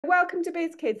Welcome to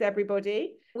Biz Kids,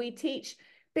 everybody. We teach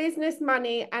business,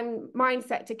 money, and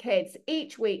mindset to kids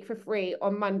each week for free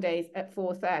on Mondays at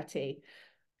 4:30.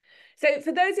 So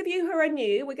for those of you who are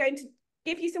new, we're going to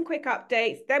give you some quick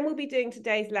updates, then we'll be doing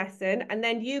today's lesson, and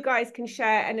then you guys can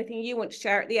share anything you want to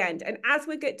share at the end. And as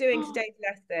we're doing today's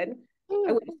lesson,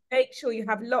 I want to make sure you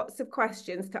have lots of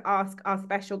questions to ask our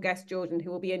special guest, Jordan, who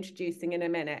we'll be introducing in a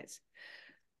minute.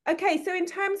 Okay, so in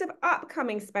terms of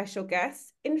upcoming special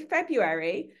guests, in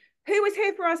February, who was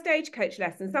here for our stagecoach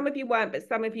lesson? Some of you weren't, but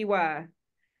some of you were.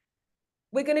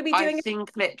 We're going to be doing... I've seen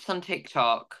clips on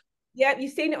TikTok. Yeah,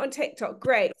 you've seen it on TikTok.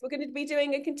 Great. We're going to be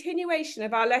doing a continuation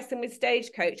of our lesson with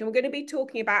Stagecoach, and we're going to be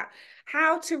talking about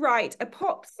how to write a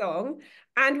pop song,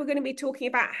 and we're going to be talking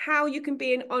about how you can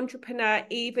be an entrepreneur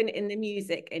even in the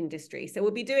music industry. So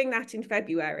we'll be doing that in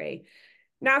February.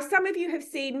 Now, some of you have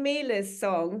seen Mila's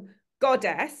song,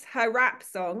 Goddess, her rap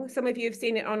song. Some of you have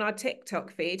seen it on our TikTok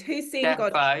feed. Who's seen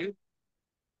Goddess?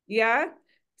 Yeah.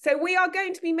 So we are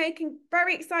going to be making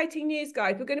very exciting news,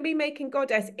 guys. We're going to be making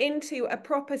Goddess into a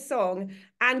proper song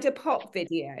and a pop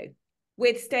video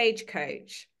with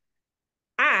Stagecoach.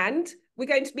 And we're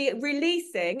going to be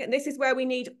releasing, and this is where we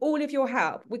need all of your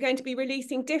help, we're going to be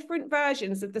releasing different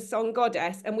versions of the song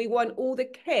Goddess, and we want all the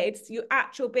kids, you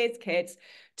actual biz kids,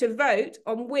 to vote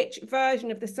on which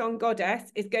version of the song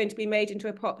Goddess is going to be made into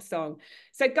a pop song.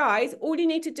 So guys, all you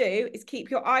need to do is keep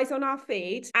your eyes on our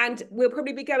feed, and we'll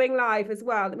probably be going live as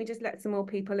well. Let me just let some more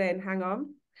people in, hang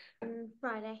on.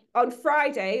 On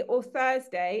Friday or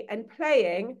Thursday, and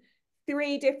playing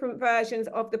 3 different versions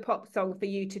of the pop song for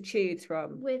you to choose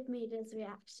from. With Mila's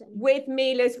reaction. With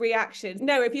Mila's reaction.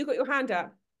 No, have you got your hand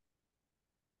up?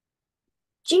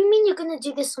 Do you mean you're going to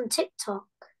do this on TikTok?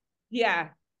 Yeah.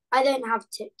 I don't have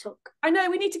TikTok. I know,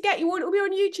 we need to get you on. It'll be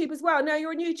on YouTube as well. No,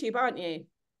 you're on YouTube, aren't you?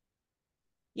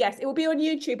 Yes, it will be on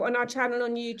YouTube, on our channel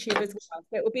on YouTube as well.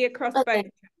 So it will be across both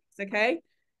channels, okay?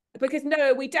 Because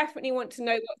no, we definitely want to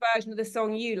know what version of the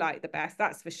song you like the best,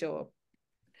 that's for sure.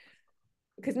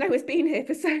 Because Noah's been here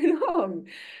for so long.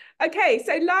 Okay,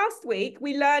 so last week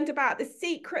we learned about the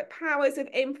secret powers of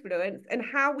influence and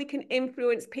how we can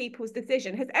influence people's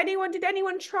decision. Did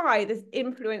anyone try this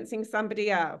influencing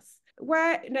somebody else?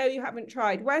 No, you haven't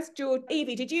tried. Where's George?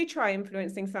 Evie, did you try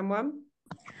influencing someone?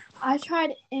 I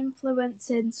tried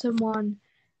influencing someone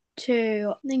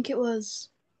to, I think it was,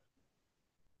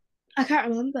 I can't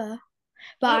remember,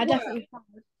 but I definitely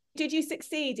tried. Did you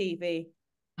succeed, Evie?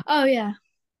 Oh, yeah.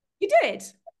 You did?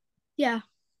 Yeah.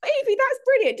 Evie, that's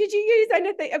brilliant. Did you use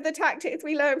anything of the tactics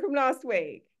we learned from last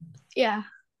week? Yeah.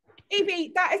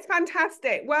 Evie, that is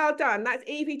fantastic. Well done. That's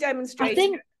Evie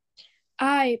demonstrating.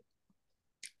 I think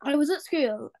I was at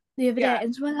school the other day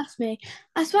and someone asked me,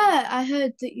 I swear I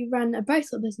heard that you ran a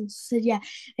bracelet business. I said, yeah. And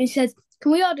he said,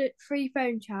 can we order 3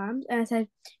 phone charms? And I said,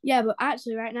 yeah, but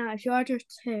actually right now, if you order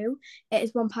 2, it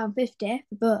is £1.50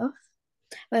 for both.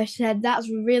 But she said, that's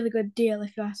a really good deal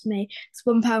if you ask me. It's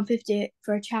 £1.50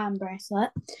 for a charm bracelet.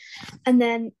 And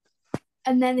then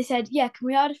they said, yeah, can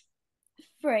we order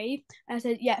 3? And I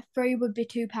said, yeah, 3 would be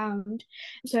 £2.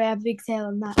 So I have a big sale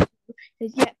on that. I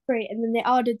said, yeah, 3. And then they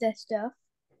ordered their stuff.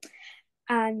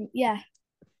 And yeah,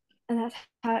 and that's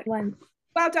how it went.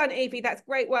 Well done, Evie. That's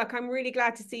great work. I'm really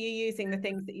glad to see you using the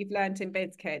things that you've learned in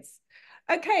Biz Kids.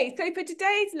 Okay, so for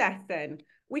today's lesson,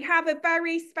 we have a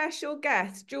very special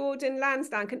guest, Jordan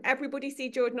Lansdowne. Can everybody see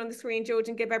Jordan on the screen?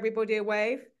 Jordan, give everybody a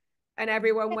wave, and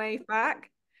everyone wave back.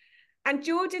 And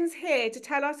Jordan's here to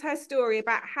tell us her story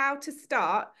about how to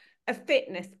start a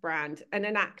fitness brand and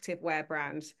an activewear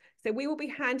brand. So we will be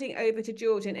handing over to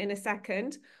Jordan in a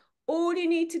second. All you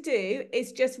need to do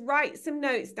is just write some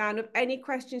notes down of any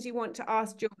questions you want to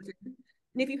ask Jordan. And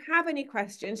if you have any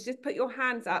questions, just put your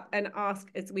hands up and ask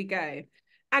as we go.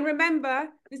 And remember,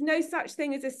 there's no such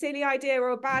thing as a silly idea or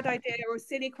a bad idea or a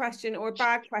silly question or a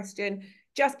bad question.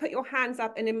 Just put your hands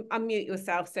up and unmute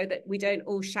yourself so that we don't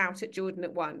all shout at Jordan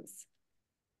at once.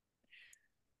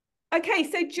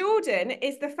 Okay, so Jordan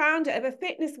is the founder of a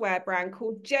fitness wear brand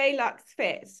called J-Lux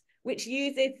Fit, which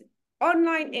uses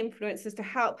online influencers to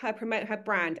help her promote her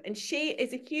brand. And she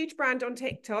is a huge brand on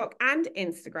TikTok and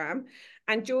Instagram.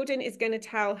 And Jordan is going to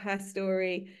tell her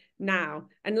story now.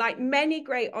 And like many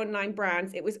great online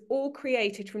brands, it was all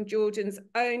created from Jordan's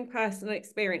own personal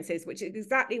experiences, which is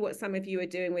exactly what some of you are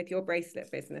doing with your bracelet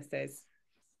businesses.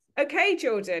 Okay,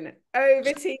 Jordan,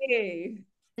 over to you.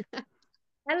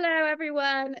 Hello,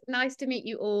 everyone. Nice to meet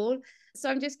you all. So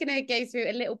I'm just going to go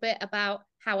through a little bit about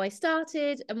how I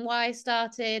started and why I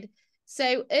started.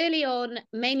 So early on,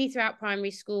 mainly throughout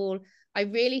primary school, I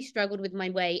really struggled with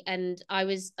my weight, and I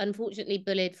was unfortunately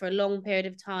bullied for a long period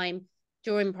of time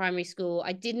during primary school.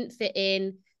 I didn't fit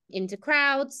in into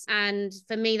crowds. And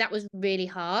for me, that was really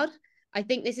hard. I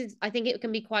think it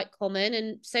can be quite common,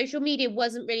 and social media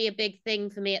wasn't really a big thing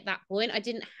for me at that point. I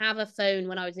didn't have a phone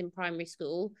when I was in primary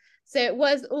school, so it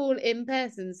was all in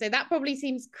person. So that probably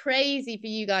seems crazy for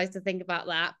you guys to think about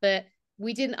that, but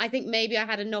we didn't. I think maybe I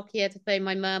had a Nokia to phone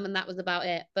my mum, and that was about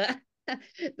it, but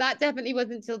that definitely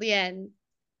wasn't till the end.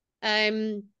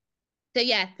 So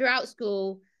yeah, throughout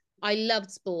school, I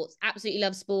loved sports, absolutely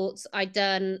loved sports. I'd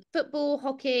done football,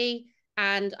 hockey,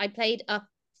 and I played up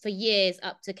for years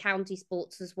up to county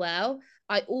sports as well.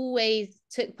 I always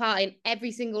took part in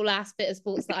every single last bit of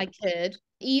sports that I could.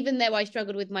 Even though I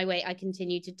struggled with my weight, I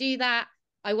continued to do that.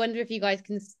 I wonder if you guys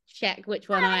can check which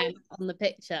one I am on the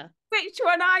picture. Which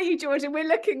one are you, Jordan? We're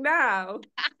looking now.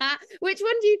 Which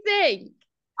one do you think?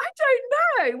 I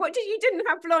don't know. What did you didn't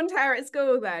have blonde hair at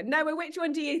school then? No, which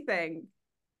one do you think?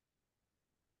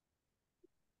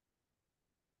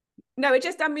 No,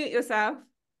 just unmute yourself.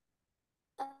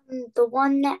 The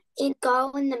one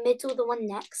girl in the middle, the one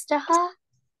next to her.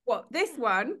 What, this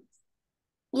one?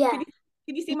 Yeah, Can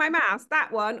you see my mouse?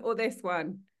 That one or this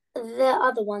one? the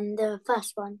other one, the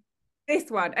first one. This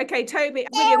one. Okay, Toby,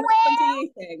 William, which one do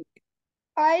you think?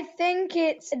 I think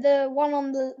it's the one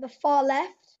on the far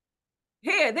left.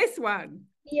 Here, this one.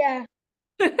 Yeah.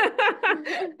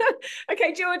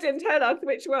 Okay, Jordan, tell us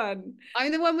which one.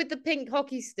 I'm the one with the pink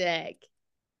hockey stick.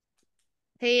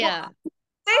 Here. What?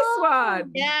 This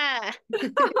one. Yeah.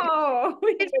 Oh,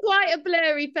 It's quite a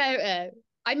blurry photo.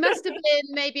 I must have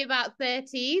been maybe about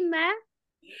 13 there.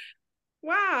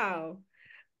 wow.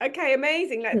 Okay,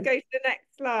 amazing. Let's go to the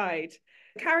next slide.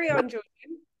 Carry on, Jordan.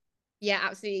 Yeah,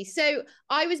 absolutely. So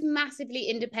I was massively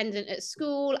independent at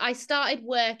school. I started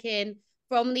working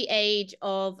from the age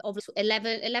of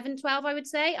 11, 12, I would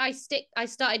say. I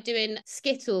started doing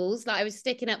Skittles, like I was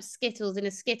sticking up Skittles in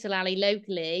a Skittle alley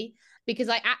locally, because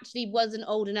I actually wasn't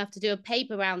old enough to do a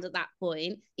paper round at that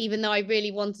point, even though I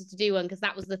really wanted to do one, because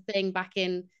that was the thing back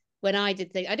in when I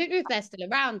did things. I don't know if they're still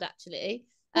around, actually.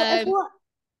 What?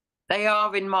 They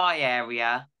are in my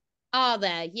area. Are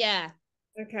there? Yeah.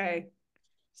 Okay.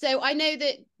 So I know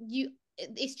that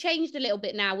it's changed a little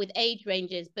bit now with age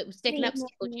ranges, but sticking up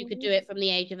Skittles, you could do it from the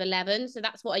age of 11. So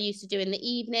that's what I used to do in the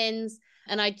evenings.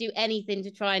 And I'd do anything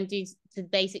to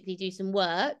basically do some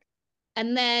work.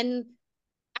 And then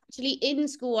actually in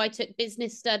school, I took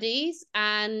business studies,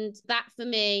 and that for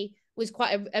me was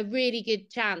quite a really good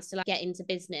chance to get into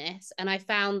business. And I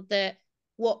found that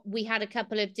we had a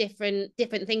couple of different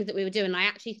things that we were doing. I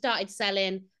actually started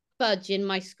selling fudge in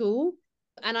my school,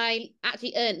 and I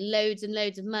actually earned loads and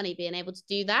loads of money being able to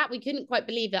do that. We couldn't quite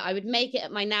believe it. I would make it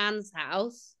at my nan's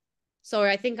house.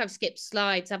 Sorry, I think I've skipped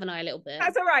slides, haven't I, a little bit?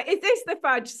 That's all right. Is this the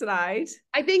fudge slide?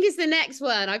 I think it's the next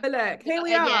one. Look, here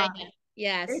we are.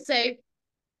 Yeah. So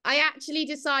I actually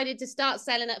decided to start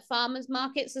selling at farmers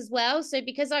markets as well. So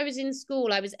because I was in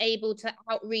school, I was able to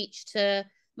outreach to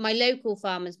my local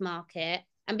farmers market.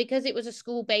 And because it was a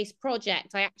school-based project,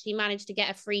 I actually managed to get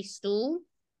a free stall,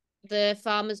 the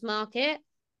farmers market.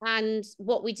 And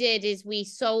what we did is we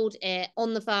sold it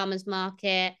on the farmers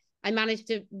market. I managed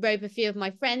to rope a few of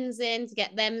my friends in to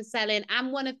get them selling,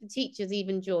 and one of the teachers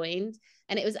even joined,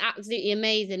 and it was absolutely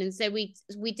amazing. And so we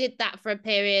did that for a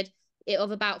period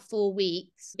of about 4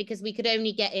 weeks, because we could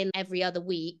only get in every other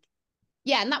week.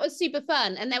 Yeah, and that was super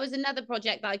fun. And there was another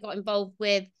project that I got involved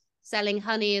with, selling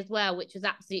honey as well, which was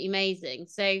absolutely amazing.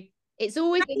 So it's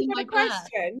always been my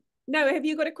question. No, have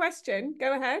you got a question?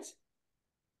 Go ahead.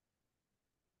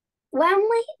 When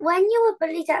you were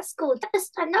bullied at school, did you ever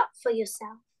stand up for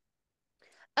yourself?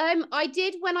 I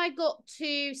did when I got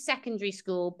to secondary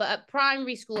school, but at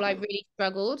primary school, I really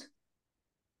struggled.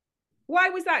 Why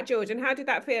was that, Jordan? How did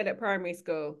that feel at primary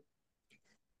school?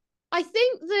 I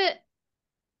think that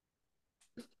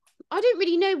I don't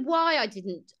really know why I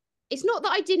didn't. It's not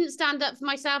that I didn't stand up for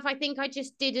myself. I think I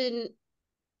just didn't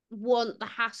want the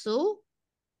hassle.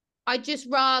 I'd just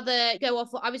rather go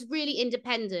off. I was really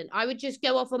independent. I would just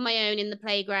go off on my own in the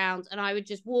playground, and I would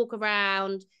just walk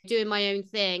around doing my own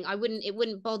thing. It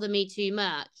wouldn't bother me too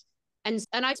much. And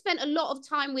I spent a lot of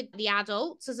time with the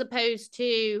adults as opposed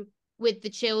to with the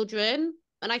children.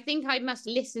 And I think I must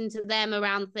listen to them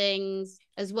around things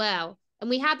as well. And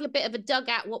we had a bit of a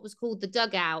dugout, what was called the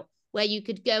dugout, where you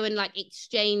could go and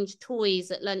exchange toys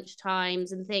at lunch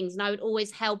times and things. And I would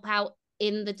always help out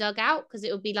in the dugout, because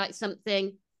it would be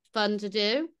something fun to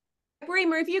do.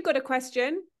 Bremer, have you got a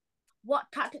question? What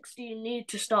tactics do you need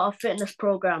to start a fitness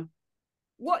program?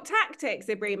 What tactics,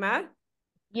 Ibrima?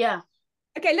 Yeah.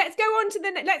 Okay, let's go on to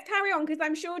let's carry on, because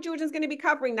I'm sure Jordan's going to be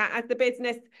covering that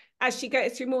as she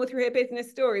goes through her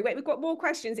business story. Wait, we've got more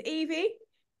questions. Evie?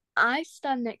 I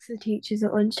stand next to the teachers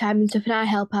at lunchtime and stuff, and I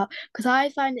help out because I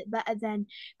find it better then.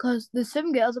 Because there's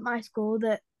some girls at my school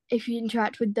that if you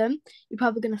interact with them, you're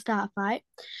probably going to start a fight.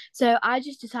 So I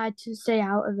just decide to stay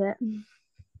out of it.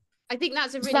 I think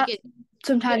that's a really That's good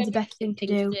sometimes the best thing to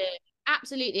do.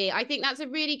 Absolutely. I think that's a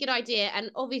really good idea.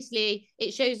 And obviously,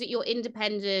 it shows that you're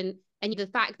independent and the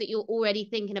fact that you're already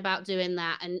thinking about doing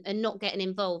that and not getting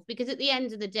involved, because at the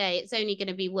end of the day, it's only going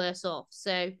to be worse off.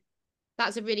 So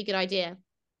that's a really good idea.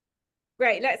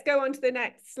 Great. Let's go on to the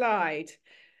next slide.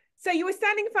 So you were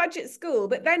selling fudge at school,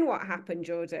 but then what happened,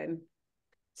 Jordan?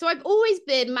 So I've always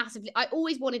been I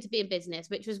always wanted to be in business,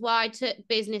 which was why I took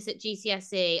business at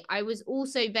GCSE. I was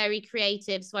also very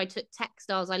creative. So I took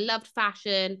textiles. I loved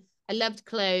fashion. I loved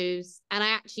clothes. And I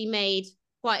actually made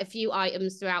quite a few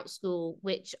items throughout school,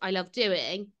 which I love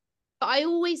doing. But I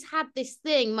always had this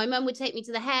thing. My mum would take me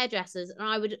to the hairdressers and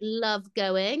I would love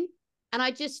going. And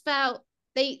I just felt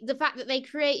the fact that they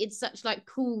created such like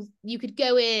cool, you could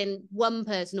go in, one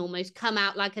person almost, come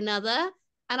out like another.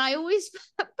 And I always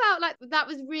felt like that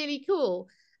was really cool.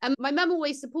 And my mum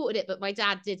always supported it, but my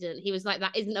dad didn't. He was like,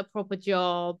 that isn't a proper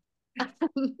job.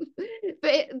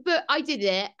 But I did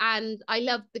it, and I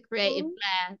loved the creative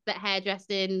flair that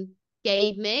hairdressing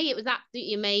gave me. It was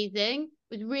absolutely amazing.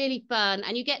 It was really fun.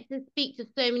 And you get to speak to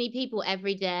so many people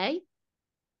every day.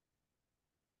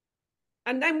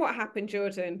 And then what happened,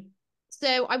 Jordan?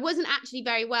 So I wasn't actually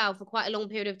very well for quite a long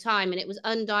period of time, and it was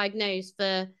undiagnosed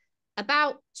for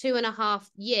about 2.5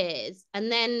 years.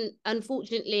 And then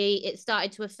unfortunately, it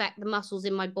started to affect the muscles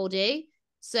in my body.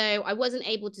 So I wasn't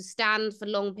able to stand for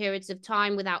long periods of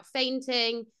time without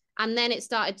fainting. And then it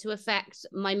started to affect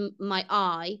my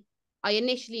eye. I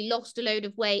initially lost a load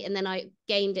of weight and then I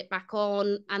gained it back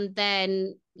on. And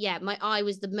then, yeah, my eye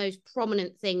was the most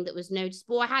prominent thing that was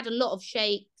noticeable. I had a lot of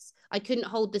shakes. I couldn't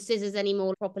hold the scissors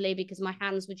anymore properly because my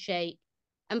hands would shake.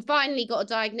 And finally got a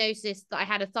diagnosis that I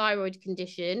had a thyroid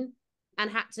condition and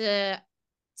had to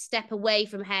step away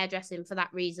from hairdressing for that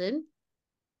reason.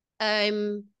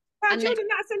 Wow, Jordan,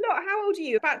 that's a lot. How old are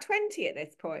you? About 20 at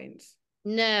this point?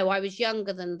 No, I was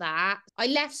younger than that. I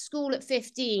left school at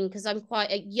 15 because I'm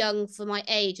quite young for my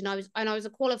age, and I was a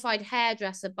qualified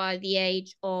hairdresser by the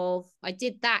age of, I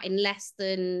did that in less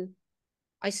than,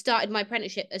 I started my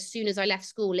apprenticeship as soon as I left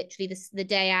school, literally the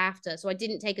day after. So I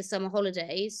didn't take a summer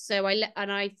holidays. So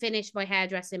I finished my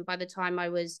hairdressing by the time I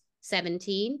was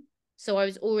 17. So I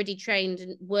was already trained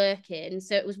and working.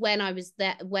 So it was when I was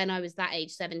that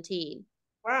age, 17.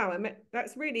 Wow,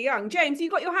 that's really young. James, you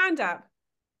got your hand up.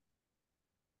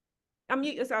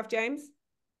 Unmute yourself, James.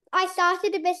 I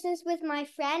started a business with my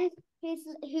friend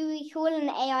who we call an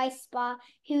AI spy,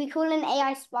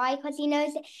 because he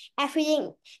knows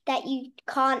everything that you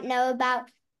can't know about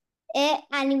it.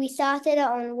 And we started it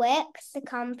on Wix, the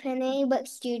company,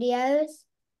 Wix Studios.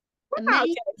 Wow,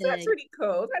 James, that's really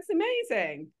cool. That's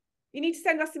amazing. You need to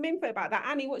send us some info about that.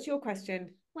 Annie, what's your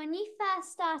question? When you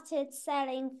first started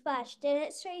selling fudge, did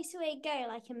it straight away go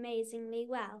like amazingly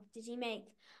well? Did you make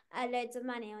loads of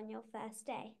money on your first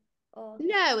day? Or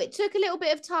no, it took a little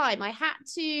bit of time. I had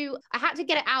to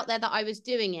get it out there that I was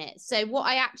doing it. So what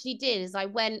I actually did is I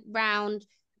went round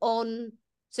on,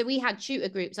 so we had tutor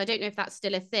groups. I don't know if that's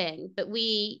still a thing, but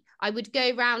I would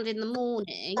go round in the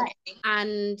morning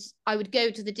and I would go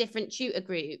to the different tutor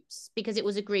groups because it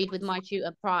was agreed with my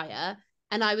tutor prior.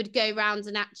 And I would go round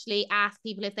and actually ask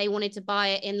people if they wanted to buy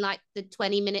it in like the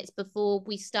 20 minutes before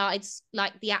we started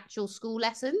like the actual school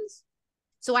lessons.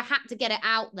 So I had to get it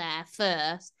out there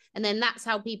first. And then that's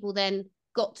how people then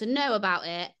got to know about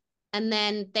it. And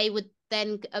then they would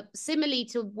then, similarly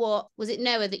to what, was it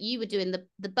Noah that you were doing,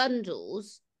 the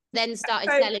bundles, then started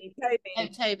selling.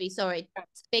 Toby, sorry.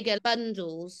 Bigger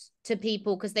bundles to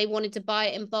people because they wanted to buy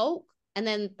it in bulk. And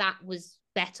then that was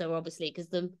better, obviously, because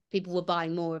the people were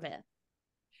buying more of it.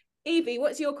 Evie,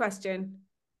 what's your question?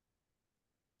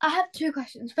 I have 2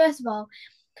 questions. First of all,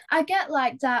 I get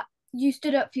like that you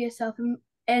stood up for yourself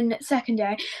in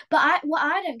secondary, but what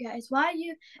I don't get is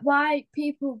why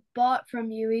people bought from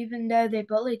you even though they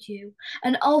bullied you.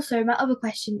 And also my other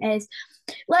question is,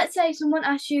 let's say someone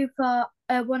asked you for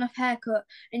a one-off haircut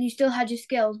and you still had your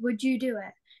skills, would you do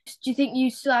it? Do you think you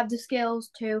still have the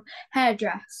skills to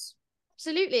hairdress?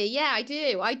 Absolutely. Yeah, I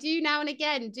do. I do now and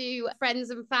again do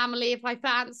friends and family if I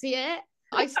fancy it.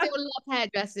 I still love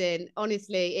hairdressing.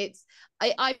 Honestly,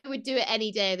 I would do it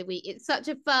any day of the week. It's such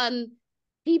a fun,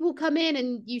 people come in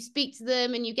and you speak to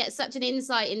them and you get such an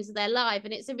insight into their life,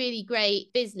 and it's a really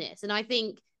great business. And I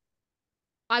think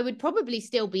I would probably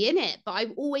still be in it, but I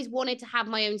always wanted to have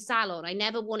my own salon.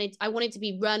 I wanted to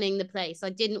be running the place. I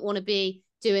didn't want to be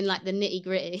doing like the nitty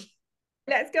gritty.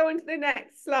 Let's go on to the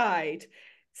next slide.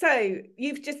 So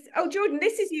you've just, oh, Jordan,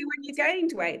 this is you when you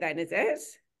gained weight then, is it?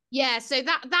 Yeah, so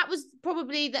that was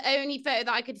probably the only photo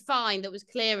that I could find that was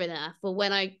clear enough for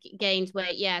when I gained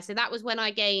weight. Yeah, so that was when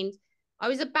I gained, I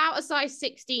was about a size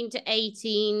 16 to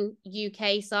 18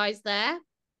 UK size there.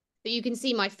 But you can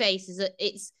see my face is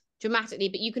it's dramatically,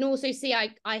 but you can also see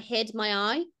I hid my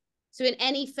eye. So in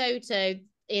any photo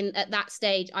at that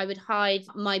stage, I would hide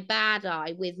my bad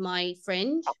eye with my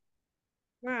fringe.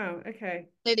 Wow, okay.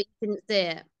 So that you couldn't see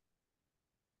it.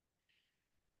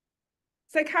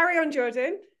 So carry on,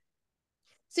 Jordan.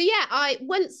 So yeah,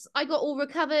 once I got all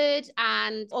recovered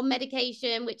and on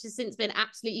medication, which has since been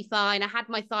absolutely fine. I had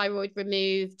my thyroid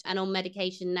removed and on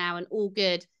medication now and all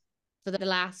good for the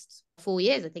last 4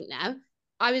 years, I think now.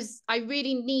 I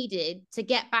really needed to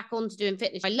get back onto doing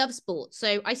fitness. I love sports,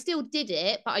 so I still did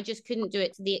it, but I just couldn't do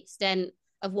it to the extent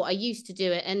of what I used to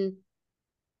do it. And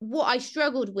what I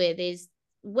struggled with is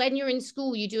when you're in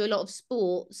school, you do a lot of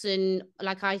sports, and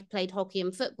like I played hockey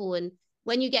and football, and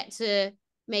when you get to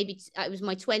maybe it was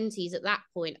my 20s at that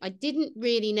point, I didn't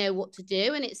really know what to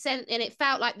do, and it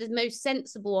felt like the most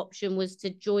sensible option was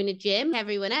to join a gym.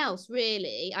 Everyone else,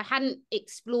 really, I hadn't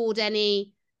explored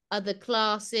any other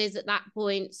classes at that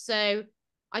point, so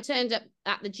I turned up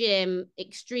at the gym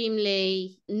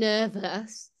extremely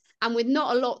nervous and with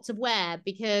not a lot to wear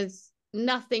because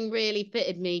nothing really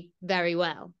fitted me very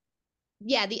well.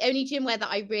 Yeah, the only gym wear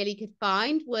that I really could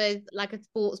find was like a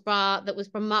sports bra that was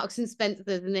from Marks and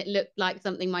Spencer's, and it looked like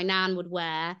something my nan would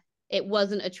wear. It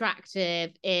wasn't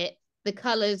attractive. The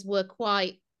colors were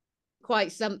quite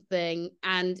something,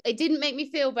 and it didn't make me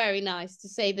feel very nice, to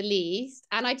say the least.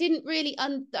 And I didn't really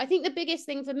I think the biggest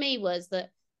thing for me was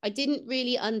that I didn't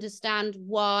really understand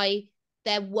why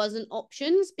there wasn't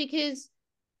options, because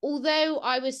although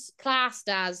I was classed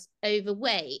as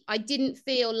overweight, I didn't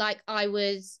feel like I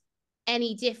was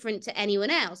any different to anyone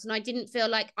else. And I didn't feel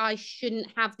like I shouldn't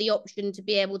have the option to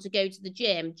be able to go to the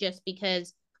gym just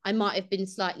because I might have been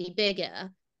slightly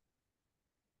bigger.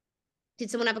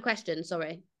 Did someone have a question?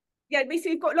 Sorry. Yeah, we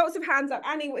see we've got lots of hands up.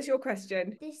 Annie, what's your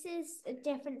question? This is a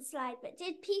different slide, but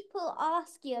did people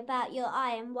ask you about your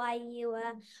eye and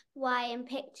why in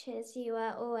pictures you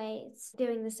were always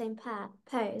doing the same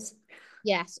pose?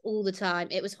 Yes, all the time.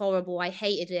 It was horrible. I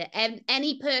hated it. And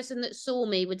any person that saw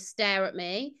me would stare at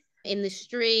me in the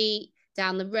street,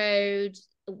 down the road,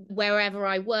 wherever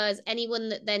I was. Anyone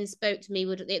that then spoke to me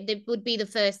it would be the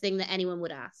first thing that anyone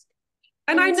would ask.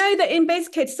 And I know that in Biz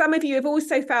Kids, some of you have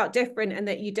also felt different and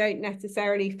that you don't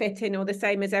necessarily fit in or the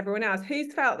same as everyone else.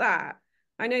 Who's felt that?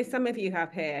 I know some of you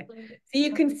have here. So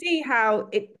you can see how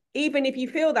even if you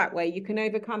feel that way, you can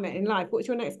overcome it in life. What's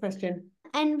your next question?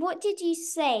 And what did you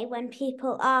say when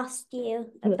people asked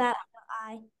you about your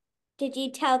eye? Did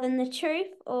you tell them the truth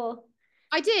or?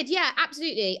 I did, yeah,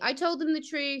 absolutely. I told them the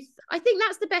truth. I think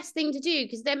that's the best thing to do,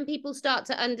 because then people start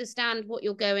to understand what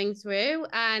you're going through.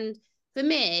 And for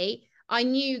me, I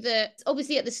knew that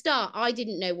obviously at the start, I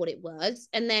didn't know what it was.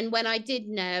 And then when I did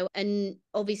know and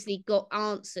obviously got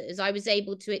answers, I was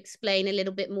able to explain a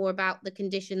little bit more about the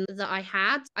condition that I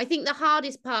had. I think the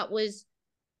hardest part was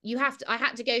I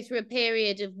had to go through a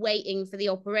period of waiting for the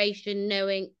operation,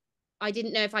 knowing I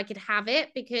didn't know if I could have it,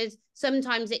 because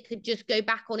sometimes it could just go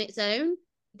back on its own.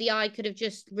 The eye could have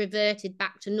just reverted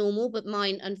back to normal, but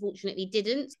mine unfortunately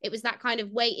didn't. It was that kind of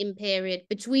waiting period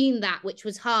between that, which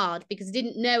was hard because I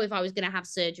didn't know if I was going to have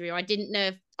surgery, or I didn't know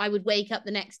if I would wake up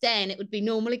the next day and it would be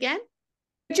normal again.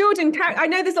 Jordan, I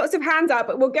know there's lots of hands up,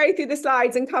 but we'll go through the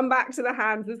slides and come back to the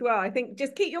hands as well. I think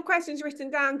just keep your questions written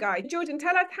down, guys. Jordan,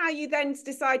 tell us how you then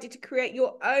decided to create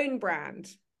your own brand.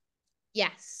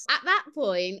 Yes. At that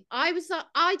point, I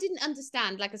didn't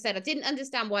understand, like I said, I didn't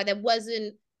understand why there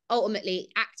wasn't ultimately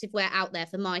activewear out there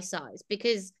for my size,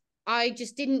 because I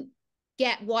just didn't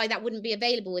get why that wouldn't be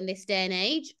available in this day and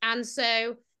age. And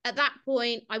so at that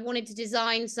point, I wanted to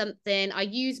design something. I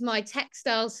used my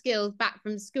textile skills back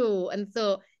from school and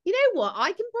thought, you know what,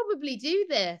 I can probably do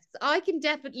this. I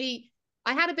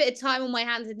had a bit of time on my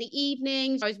hands in the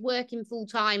evenings. I was working full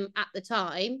time at the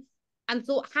time and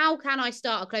thought, how can I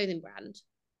start a clothing brand?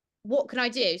 What can I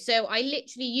do? So I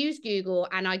literally used Google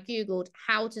and I Googled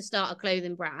how to start a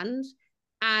clothing brand,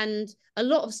 and a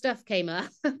lot of stuff came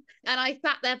up and I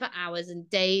sat there for hours and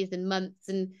days and months,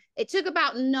 and it took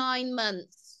about 9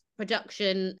 months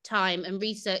production time and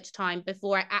research time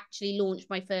before I actually launched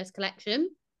my first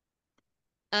collection.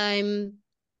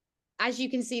 As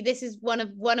you can see, this is one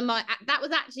of my, that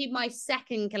was actually my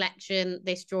second collection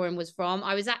this drawing was from.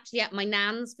 I was actually at my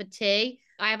nan's for tea.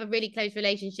 I have a really close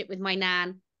relationship with my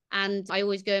nan, and I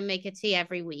always go and make her tea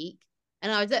every week.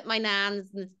 And I was at my nan's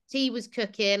and the tea was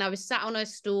cooking. I was sat on her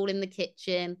stool in the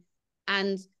kitchen,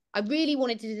 and I really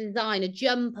wanted to design a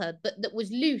jumper, but that was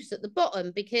loose at the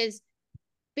bottom, because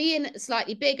being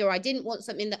slightly bigger, I didn't want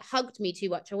something that hugged me too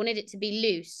much. I wanted it to be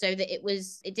loose so that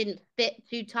it didn't fit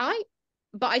too tight,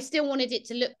 but I still wanted it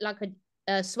to look like a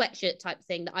sweatshirt type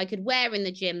thing that I could wear in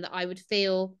the gym, that I would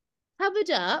feel covered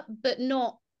up, but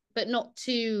not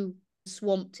too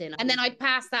swamped in. And then I'd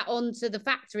pass that on to the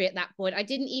factory at that point. I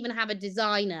didn't even have a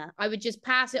designer. I would just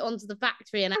pass it on to the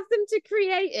factory and ask them to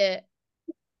create it.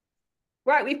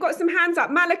 Right, we've got some hands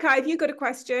up. Malachi, have you got a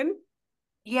question?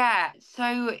 Yeah,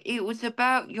 so it was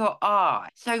about your eye.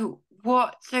 So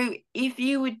if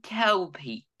you would tell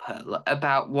people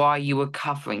about why you were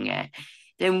covering it,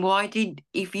 then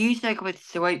if you said it was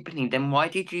so openly, then why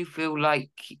did you feel like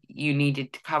you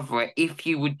needed to cover it if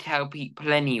you would tell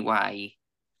people anyway?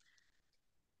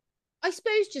 I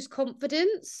suppose just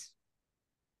confidence.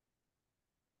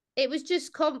 It was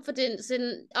just confidence,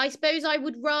 and I suppose I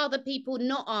would rather people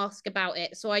not ask about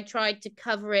it, so I tried to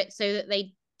cover it so that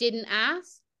they didn't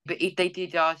ask. But if they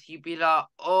did ask, you'd be like,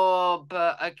 oh,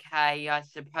 but okay, I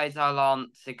suppose I'll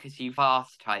answer because you've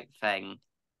asked type thing.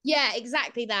 Yeah,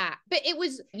 exactly that. But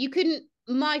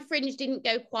my fringe didn't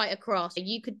go quite across.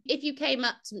 If you came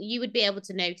up to me, you would be able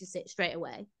to notice it straight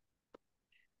away.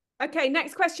 Okay,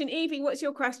 next question. Evie, what's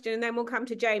your question? And then we'll come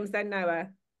to James, then Noah.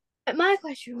 My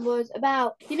question was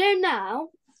about, now,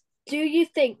 do you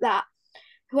think that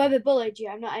whoever bullied you,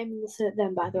 I'm not aiming this at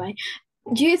them, by the way,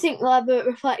 do you think they'll ever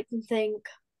reflect and think,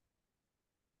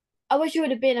 I wish you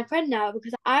would have been a friend now,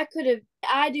 because I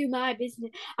do my business.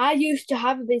 I used to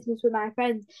have a business with my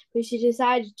friends, but she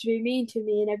decided to be mean to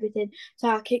me and everything, so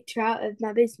I kicked her out of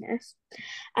my business.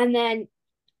 And then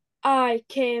I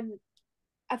came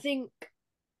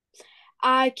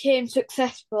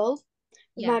successful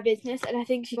with my business, and I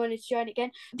think she wanted to join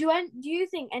again. Do you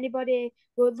think anybody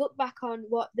will look back on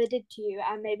what they did to you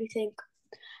and maybe think,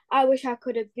 I wish I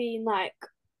could have been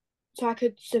so I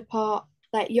could support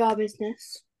your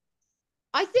business?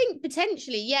 I think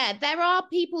potentially, yeah. There are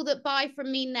people that buy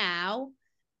from me now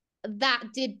that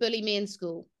did bully me in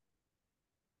school.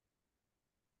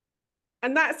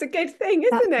 And that's a good thing,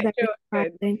 isn't it,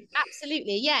 Jordan?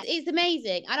 Absolutely, yeah. It's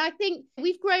amazing. And I think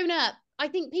we've grown up. I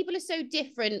think people are so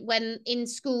different when in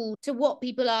school to what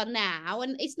people are now.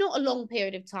 And it's not a long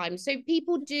period of time. So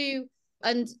people do,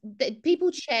 and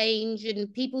people change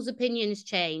and people's opinions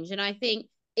change. And I think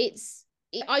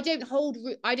I don't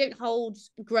hold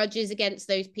grudges against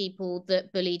those people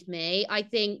that bullied me. I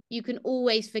think you can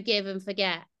always forgive and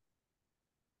forget.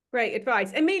 Great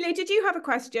advice. Amelia, did you have a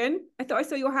question? I thought I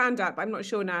saw your hand up. I'm not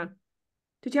sure now.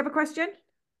 Did you have a question?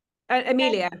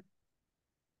 Amelia?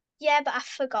 Yeah, but I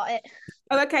forgot it.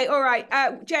 Oh, okay. All right.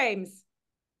 James?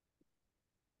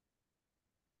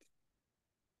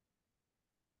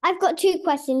 I've got 2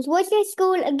 questions. Was your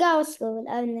school a girls' school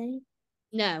only?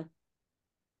 No.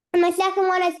 And my second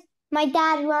one is, my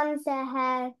dad runs a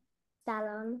hair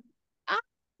salon.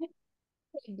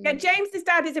 Yeah, James's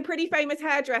dad is a pretty famous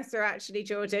hairdresser, actually,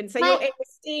 Jordan. So you're in an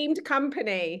esteemed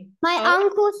company. My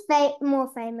uncle's more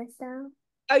famous though.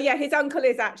 Oh yeah, his uncle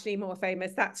is actually more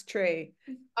famous. That's true.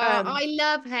 I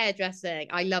love hairdressing.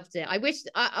 I loved it.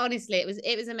 Honestly,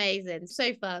 it was amazing.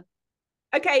 So fun.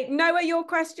 Okay, Noah, your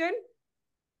question?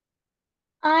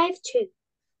 I have 2.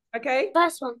 Okay.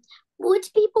 First one, would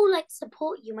people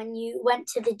support you when you went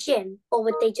to the gym, or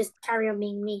would they just carry on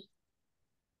being mean?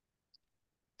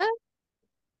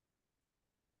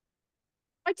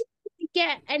 I didn't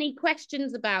get any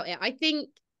questions about it. I think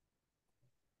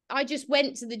I just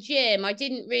went to the gym. I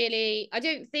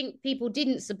don't think people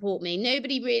didn't support me.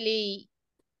 Nobody really,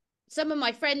 some of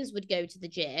my friends would go to the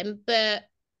gym, but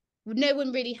no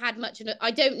one really had much. Not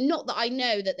that I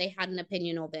know that they had an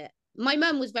opinion of it. My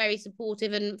mum was very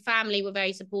supportive and family were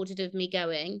very supportive of me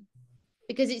going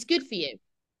because it's good for you.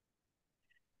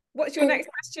 What's your next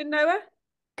question, Noah?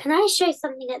 Can I show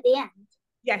something at the end?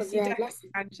 Yes, you definitely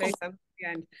can show something at the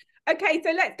end. Okay, so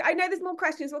I know there's more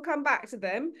questions. We'll come back to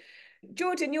them.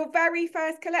 Jordan, your very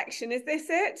first collection, is this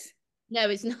it? No,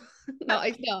 it's not. No,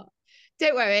 it's not.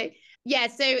 Don't worry. Yeah,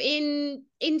 so in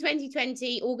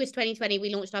 2020, August 2020,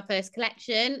 we launched our first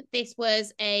collection. This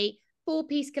was a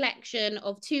 4-piece collection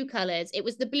of 2 colors. It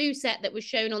was the blue set that was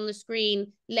shown on the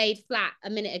screen laid flat a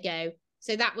minute ago.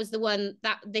 So that was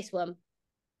this one.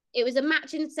 It was a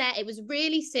matching set. It was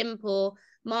really simple.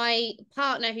 My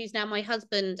partner, who's now my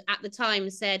husband at the time,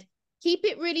 said, keep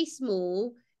it really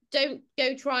small. Don't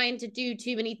go trying to do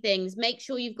too many things. Make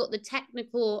sure you've got the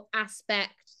technical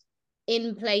aspect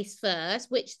in place first,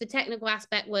 which the technical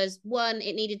aspect was, 1,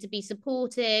 it needed to be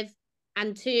supportive,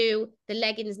 and 2, the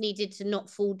leggings needed to not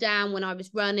fall down when I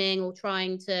was running or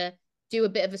trying to do a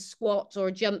bit of a squat or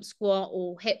a jump squat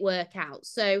or hip workout.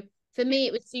 So for me,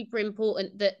 it was super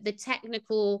important that the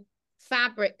technical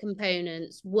fabric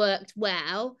components worked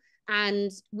well.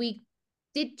 And we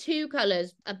did 2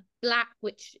 colors, a black,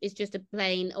 which is just a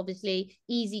plain, obviously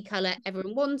easy color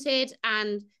everyone wanted,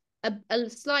 and a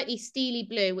slightly steely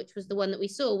blue, which was the one that we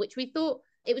saw, which we thought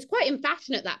it was quite in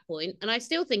fashion at that point, and I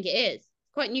still think it is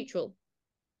quite neutral.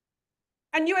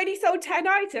 And you only sold 10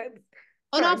 items?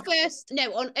 On our first,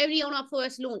 no, only on our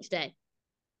first launch day.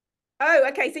 Oh,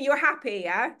 okay. So you were happy,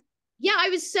 yeah? Yeah, I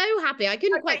was so happy. I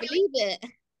couldn't quite believe it.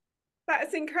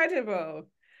 That's incredible.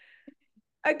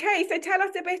 Okay, so tell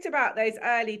us a bit about those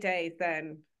early days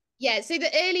then. Yeah, so the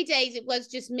early days, it was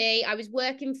just me. I was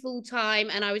working full time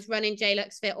and I was running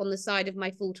JLux Fit on the side of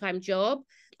my full-time job.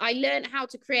 I learned how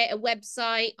to create a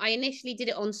website. I initially did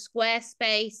it on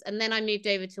Squarespace, and then I moved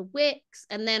over to Wix,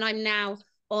 and then I'm now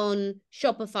on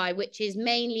Shopify, which is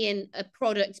mainly in a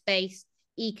product-based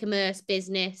e-commerce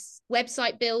business.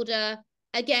 Website builder,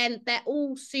 again, they're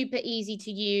all super easy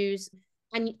to use.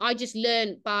 And I just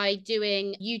learned by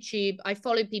doing YouTube. I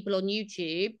followed people on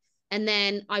YouTube, and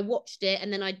then I watched it,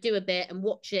 and then I'd do a bit and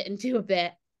watch it and do a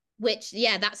bit, which,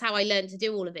 yeah, that's how I learned to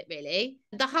do all of it, really.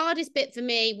 The hardest bit for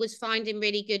me was finding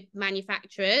really good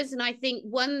manufacturers. And I think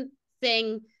one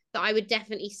thing that I would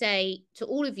definitely say to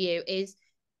all of you is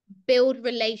build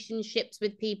relationships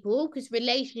with people, because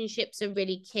relationships are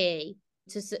really key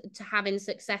to having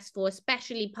successful,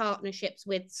 especially partnerships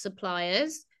with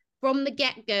suppliers. From the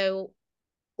get-go,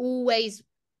 always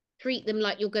treat them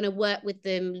like you're going to work with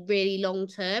them really long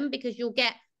term, because you'll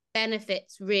get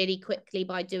benefits really quickly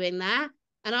by doing that.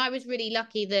 And I was really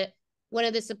lucky that one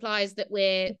of the suppliers that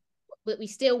we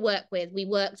still work with, we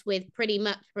worked with pretty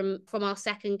much from our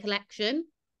second collection,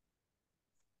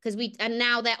 and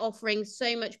now they're offering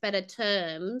so much better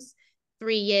terms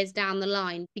 3 years down the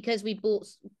line, because we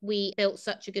built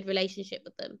such a good relationship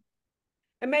with them.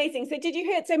 Amazing. So did you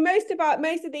hear, so most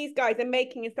of these guys are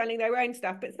making and selling their own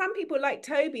stuff, but some people like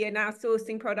Toby are now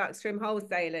sourcing products from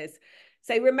wholesalers.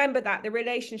 So remember that the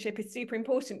relationship is super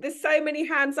important. There's so many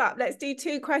hands up. Let's do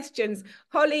 2 questions.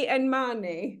 Holly and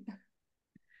Marnie.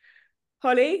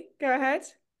 Holly, go ahead.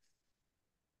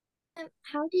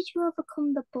 How did you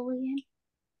overcome the bullying?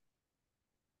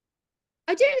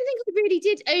 I don't think I really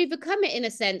did overcome it in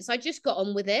a sense. I just got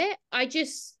on with it. I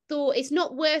just thought it's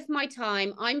not worth my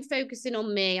time. I'm focusing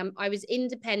on me. I was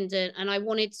independent, and I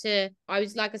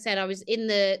was, like I said, I was in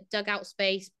the dugout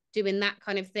space doing that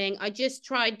kind of thing. I just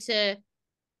tried to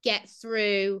get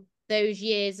through those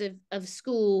years of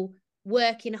school,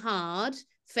 working hard,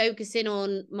 focusing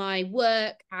on my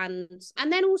work, and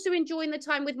then also enjoying the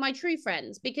time with my true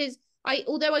friends, because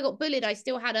although I got bullied, I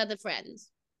still had other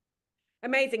friends.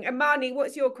 Amazing. And Marnie,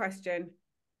 what's your question?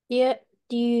 Yeah,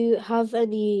 do you have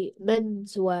any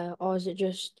men's wear, or is it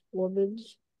just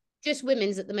women's? Just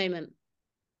women's at the moment.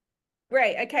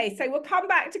 Great. Okay, so we'll come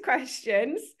back to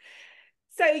questions.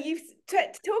 So you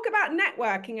talk about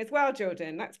networking as well,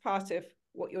 Jordan. That's part of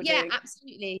what you're doing. Yeah,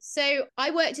 absolutely. So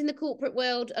I worked in the corporate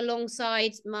world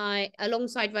alongside running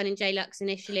JLux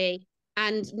initially,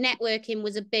 and networking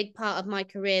was a big part of my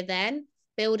career then,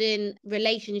 building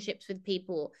relationships with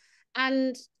people.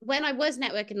 And when I was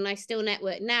networking, and I still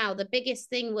network now, the biggest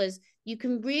thing was you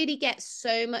can really get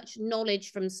so much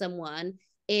knowledge from someone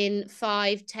in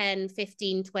 5, 10,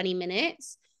 15, 20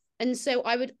 minutes. And so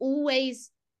I would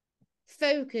always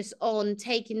focus on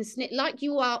taking like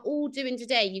you are all doing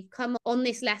today. You've come on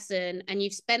this lesson and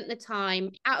you've spent the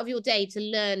time out of your day to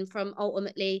learn from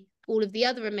ultimately all of the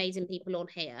other amazing people on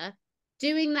here.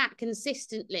 Doing that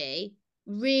consistently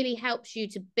really helps you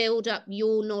to build up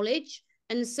your knowledge.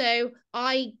 And so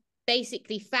I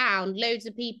basically found loads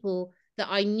of people that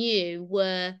I knew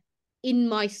were in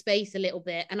my space a little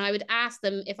bit, and I would ask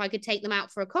them if I could take them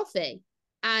out for a coffee.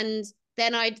 And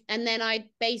then I'd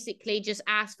basically just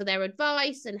ask for their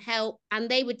advice and help, and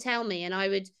they would tell me, and I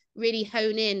would really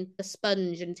hone in the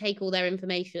sponge and take all their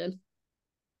information.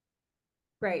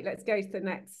 Great. Let's go to the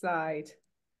next slide.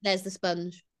 There's the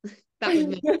sponge. That was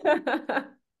me.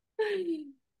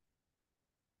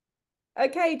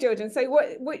 Okay, Jordan. So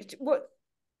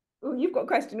you've got a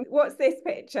question. What's this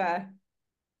picture?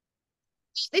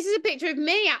 This is a picture of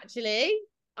me, actually.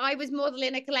 I was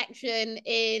modeling a collection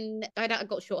I've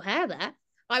got short hair there.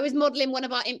 I was modeling one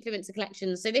of our influencer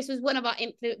collections. So this was one of our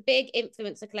big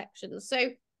influencer collections. So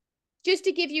just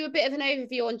to give you a bit of an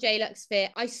overview on JLux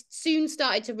Fit, I soon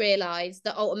started to realize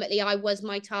that ultimately I was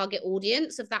my target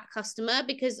audience of that customer,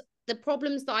 because the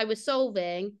problems that I was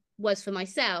solving was for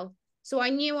myself. So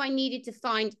I knew I needed to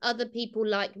find other people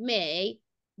like me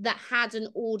that had an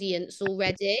audience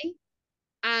already.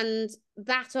 And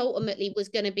that ultimately was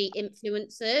going to be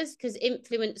influencers, because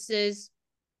influencers,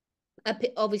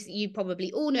 obviously you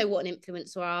probably all know what an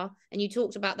influencer are, and you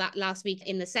talked about that last week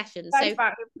in the session. So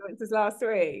about influencers last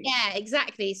week. Yeah,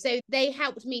 exactly. So they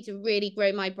helped me to really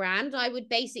grow my brand. I would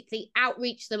basically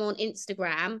outreach them on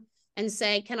Instagram and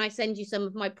say, can I send you some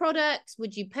of my products?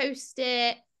 Would you post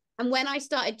it? And when I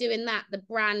started doing that, the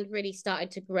brand really started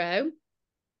to grow.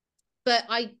 But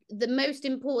the most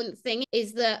important thing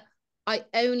is that I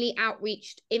only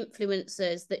outreached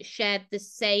influencers that shared the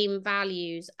same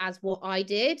values as what I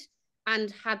did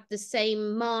and had the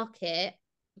same market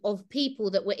of people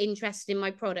that were interested in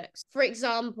my products. For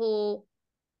example,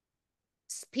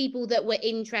 people that were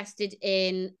interested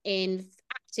in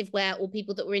activewear, or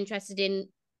people that were interested in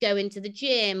going to the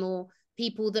gym, or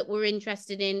people that were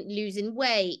interested in losing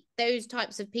weight. Those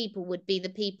types of people would be the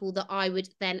people that I would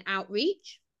then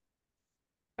outreach.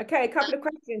 Okay, a couple of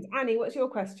questions. Annie, what's your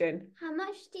question? How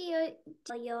much do you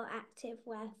your active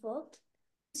wear for?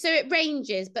 So it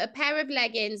ranges, but a pair of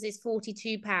leggings is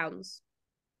 £42.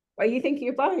 Are you thinking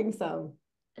of buying some?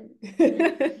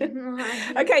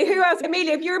 Okay, who else?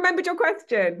 Amelia, have you remembered your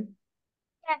question?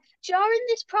 Yeah. During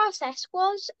this process,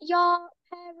 was your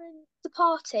parent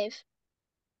supportive?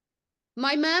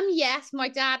 My mum, yes. My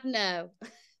dad, no.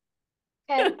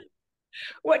 Okay.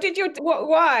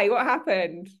 Why? What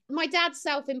happened? My dad's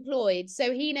self-employed,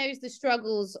 so he knows the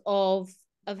struggles of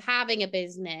having a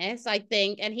business, I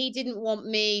think, and he didn't want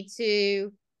me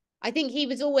to. I think he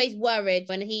was always worried,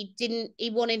 and he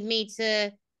wanted me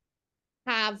to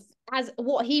have as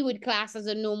what he would class as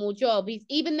a normal job.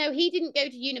 Even though he didn't go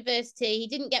to university, he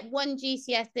didn't get one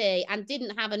GCSE and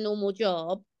didn't have a normal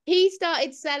job, he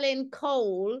started selling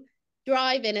coal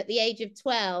driving at the age of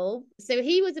 12. So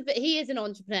he is an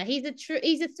entrepreneur. He's a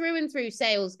through and through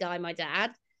sales guy, my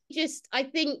dad. I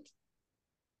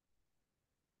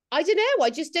don't know.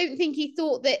 I just don't think he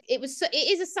thought that it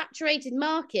is a saturated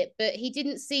market, but he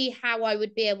didn't see how I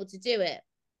would be able to do it.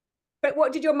 But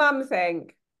what did your mum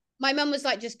think? My mum was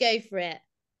like, just go for it.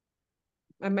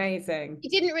 Amazing. He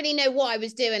didn't really know what I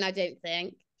was doing, I don't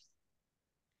think.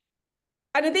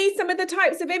 And are these some of the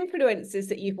types of influencers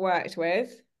that you've worked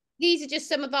with? These are just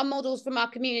some of our models from our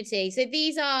community. So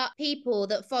these are people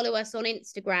that follow us on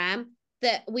Instagram,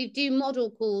 that we do model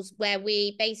calls where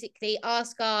we basically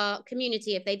ask our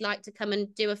community if they'd like to come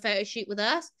and do a photo shoot with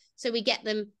us. So we get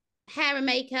them hair and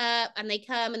makeup, and they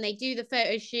come and they do the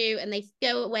photo shoot, and they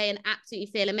go away and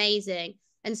absolutely feel amazing.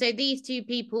 And so these two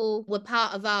people were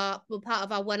part of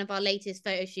one of our latest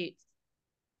photo shoots.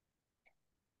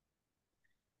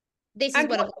 This is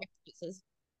one of our influencers.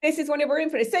 This is one of our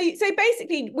influencers. So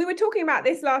basically, we were talking about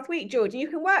this last week, George. You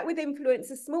can work with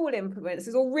influencers, small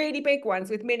influencers, or really big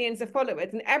ones with millions of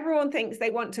followers. And everyone thinks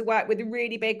they want to work with the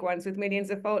really big ones with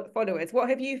millions of followers. What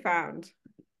have you found?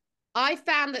 I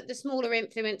found that the smaller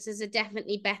influencers are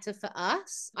definitely better for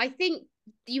us. I think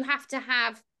you have to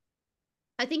have,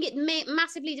 I think it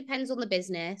massively depends on the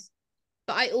business.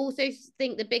 But I also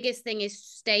think the biggest thing is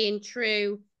staying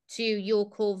true to your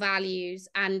core values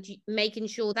and making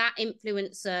sure that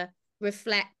influencer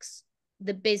reflects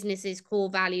the business's core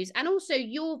values and also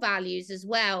your values as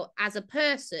well as a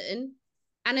person.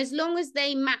 And as long as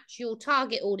they match your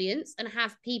target audience and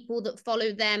have people that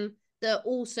follow them that are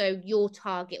also your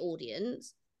target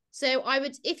audience. So I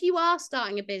would, if you are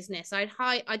starting a business, I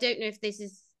don't know if this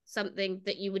is something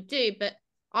that you would do, but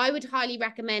I would highly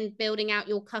recommend building out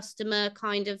your customer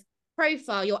kind of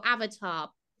profile, your avatar.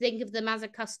 Think of them as a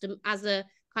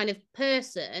kind of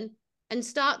person, and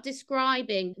start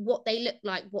describing what they look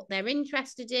like, what they're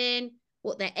interested in,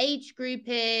 what their age group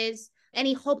is,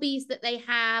 any hobbies that they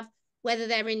have, whether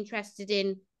they're interested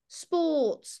in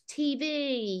sports,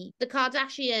 TV, the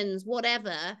Kardashians,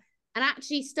 whatever, and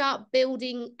actually start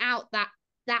building out that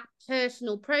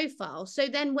personal profile. So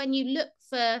then when you look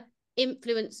for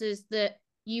influencers that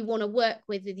you want to work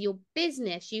with your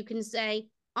business, you can say,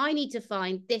 I need to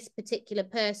find this particular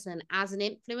person as an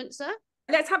influencer.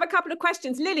 Let's have a couple of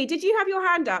questions. Lily, did you have your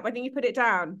hand up? I think you put it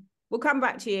down. We'll come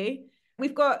back to you.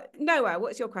 We've got Noah.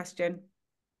 What's your question?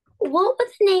 What were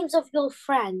the names of your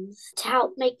friends to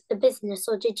help make the business,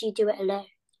 or did you do it alone?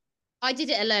 I did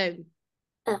it alone.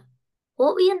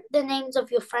 What were the names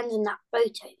of your friends in that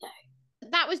photo, though?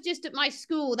 That was just at my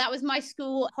school. That was my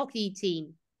school hockey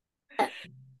team.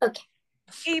 Okay.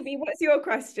 Evie, what's your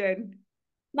question?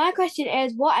 My question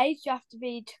is, what age do you have to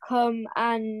be to come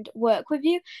and work with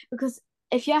you? Because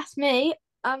if you ask me,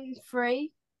 I'm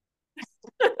free.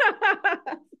 Oh,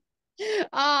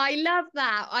 I love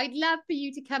that. I'd love for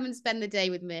you to come and spend the day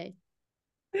with me.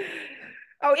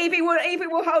 Oh, Evie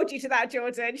will hold you to that,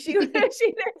 Jordan. She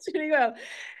literally will.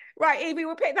 Right, Evie,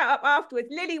 we'll pick that up afterwards.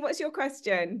 Lily, what's your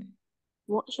question?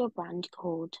 What's your brand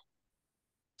called?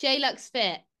 JLux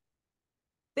Fit.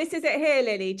 This is it here,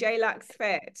 Lily, JLux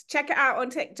Fit. Check it out on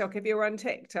TikTok if you're on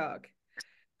TikTok.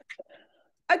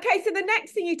 Okay, so the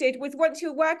next thing you did was, once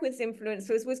you were working with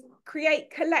influencers, was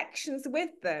create collections with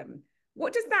them.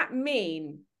 What does that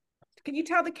mean? Can you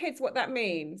tell the kids what that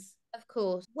means? Of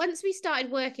course. Once we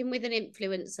started working with an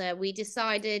influencer, we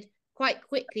decided quite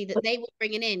quickly that they were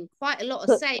bringing in quite a lot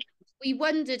of sales. We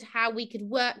wondered how we could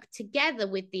work together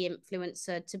with the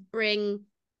influencer to bring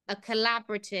a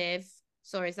collection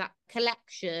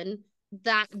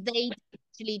that they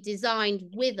actually designed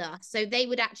with us. So they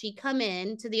would actually come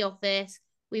in to the office,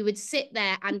 we would sit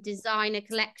there and design a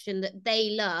collection that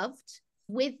they loved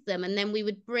with them. And then we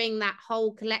would bring that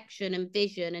whole collection and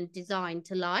vision and design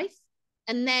to life.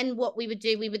 And then what we would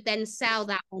do, we would then sell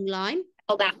that online.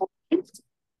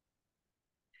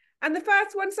 And the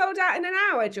first one sold out in an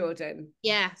hour, Jordan?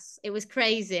 Yes, it was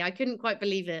crazy. I couldn't quite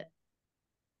believe it.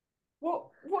 What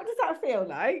does that feel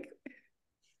like?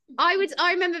 I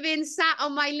remember being sat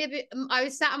on my living. I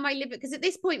was sat on my living, because at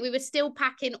this point we were still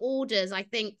packing orders, I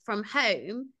think, from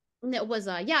home. No, was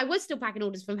I? Yeah, I was still packing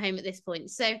orders from home at this point.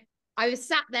 So I was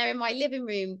sat there in my living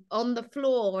room on the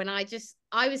floor, and I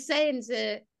was saying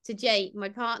to Jake, my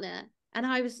partner, and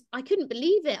I couldn't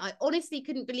believe it. I honestly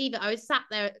couldn't believe it. I was sat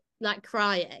there like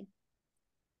crying.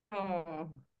 Oh.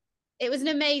 It was an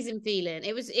amazing feeling.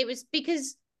 It was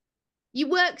because you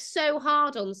work so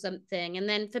hard on something, and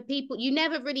then for people, you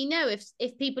never really know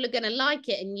if people are going to like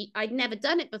it, and I'd never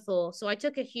done it before, so I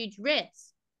took a huge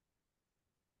risk.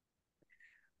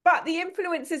 But the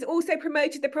influencers also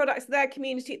promoted the products to their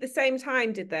community at the same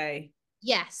time, did they?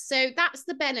 Yes, so that's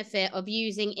the benefit of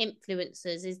using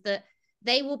influencers, is that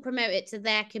they will promote it to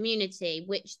their community,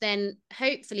 which then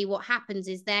hopefully what happens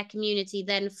is their community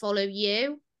then follow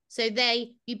you. So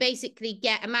you basically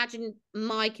imagine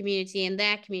my community and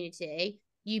their community,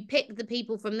 you pick the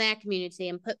people from their community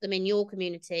and put them in your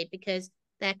community because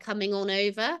they're coming on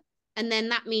over. And then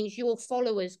that means your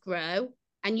followers grow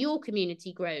and your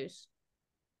community grows.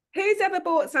 Who's ever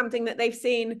bought something that they've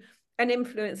seen an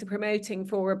influencer promoting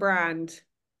for a brand?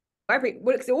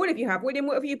 All of you have. William,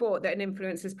 what have you bought that an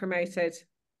influencer's promoted?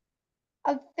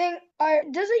 I think,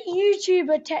 does a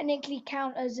YouTuber technically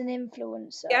count as an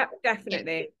influencer? Yeah,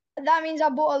 definitely. That means I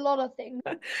bought a lot of things.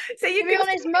 So you to be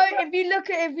honest,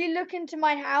 if you look into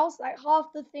my house, like half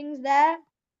the things there,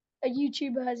 a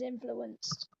YouTuber has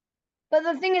influenced. But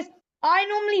the thing is, I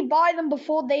normally buy them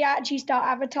before they actually start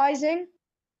advertising.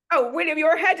 Oh, William,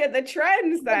 you're ahead of the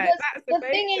trends then. That's the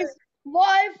thing is, what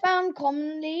I've found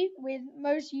commonly with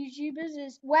most YouTubers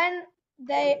is when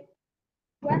they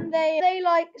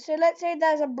like, so let's say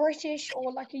there's a British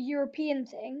or like a European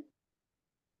thing,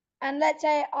 and let's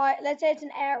say it's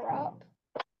an air up.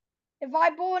 If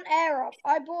I bought an air up,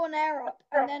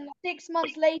 and then 6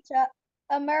 months later,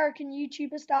 American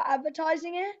YouTubers start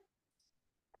advertising it.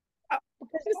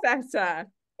 Because better.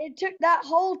 It took that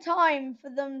whole time for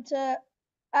them to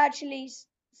actually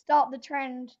start the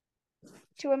trend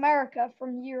to America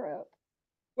from Europe.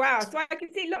 Wow, so I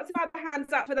can see lots of other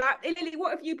hands up for that. Lily,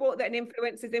 what have you bought that an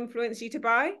influencer's influenced you to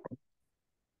buy?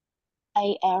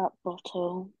 A air up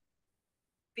bottle.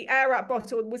 The air up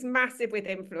bottle was massive with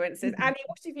influencers. Annie,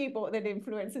 what have you bought that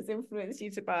influencers influenced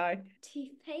you to buy?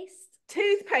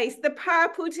 Toothpaste, the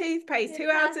purple toothpaste. Who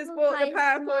else has bought the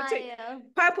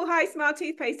purple High Smile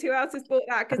toothpaste? Who else has bought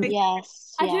that?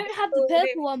 Yes. I don't have the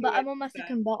purple one, but I'm on my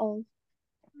second bottle.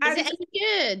 Is it any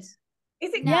good?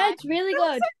 Is it? Yeah, it's really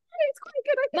good. It's quite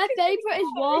good. My favourite is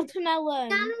watermelon.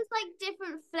 There's like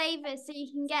different flavours, so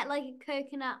you can get like a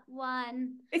coconut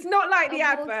one. It's not like the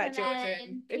advert,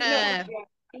 Jordan.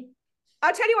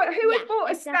 I'll tell you what, who has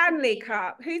bought a Stanley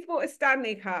Cup? Who's bought a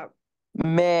Stanley Cup?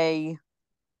 Me.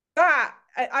 That,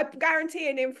 I guarantee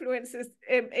an influencer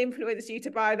influenced you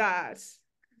to buy that.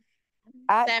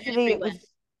 Actually,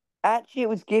 it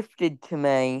was gifted to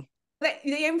me. The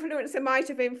influencer might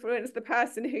have influenced the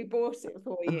person who bought it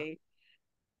for you.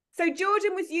 So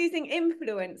Jordan was using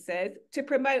influencers to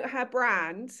promote her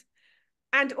brand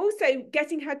and also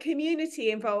getting her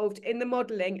community involved in the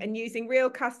modelling and using real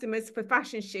customers for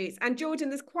fashion shoots. And Jordan,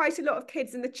 there's quite a lot of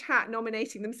kids in the chat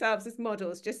nominating themselves as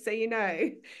models, just so you know.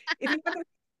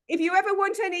 If you ever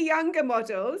want any younger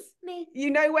models, you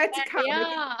know where to come.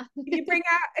 If you bring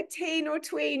out a teen or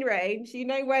tween range, you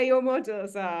know where your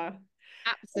models are.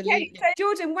 Absolutely. Okay, so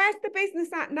Jordan, where's the business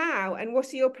at now and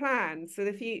what are your plans for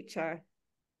the future?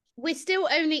 We're still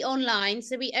only online,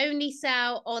 so we only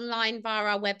sell online via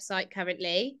our website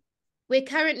currently. We're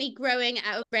currently growing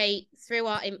at a rate through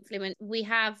our influence. We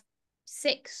have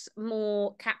 6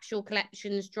 more capsule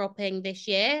collections dropping this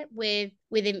year with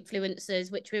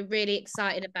influencers, which we're really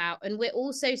excited about. And we're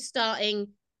also starting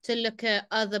to look at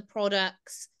other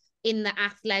products in the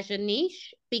athleisure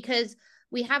niche, because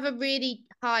we have a really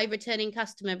high returning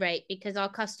customer rate, because our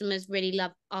customers really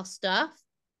love our stuff.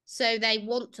 So they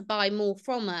want to buy more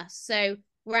from us. So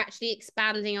we're actually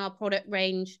expanding our product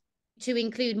range to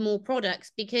include more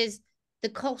products, because the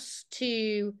cost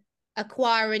to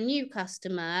acquire a new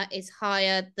customer is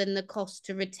higher than the cost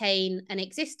to retain an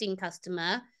existing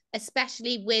customer,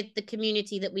 especially with the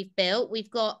community that we've built.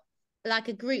 We've got like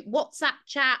a group WhatsApp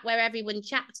chat where everyone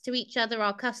chats to each other,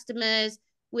 our customers.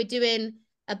 We're doing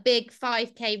a big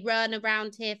 5K run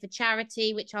around here for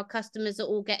charity, which our customers are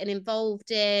all getting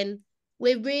involved in.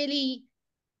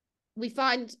 We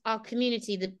find our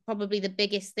community probably the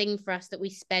biggest thing for us that we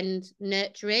spend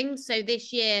nurturing. So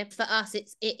this year for us,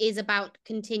 it is about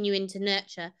continuing to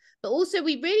nurture, but also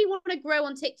we really want to grow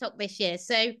on TikTok this year.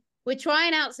 So we're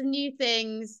trying out some new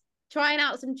things, trying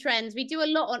out some trends. We do a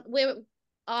lot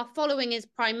our following is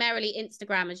primarily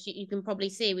Instagram, as you can probably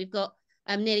see. We've got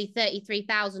nearly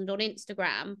 33,000 on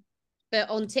Instagram, but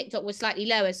on TikTok we're slightly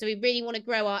lower. So we really want to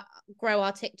grow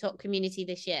our TikTok community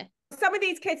this year. Some of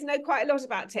these kids know quite a lot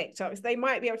about TikToks. They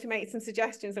might be able to make some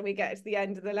suggestions when we get to the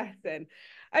end of the lesson.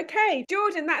 Okay,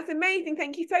 Jordan, that's amazing.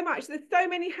 Thank you so much. There's so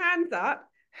many hands up.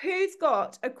 Who's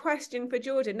got a question for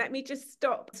Jordan? Let me just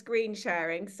stop screen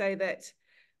sharing so that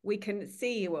we can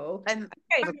see you all. Okay,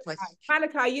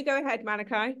 Malachi, you go ahead,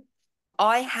 Malachi.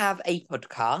 I have a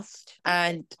podcast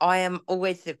and I am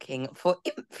always looking for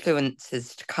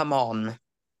influencers to come on.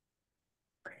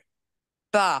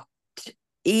 But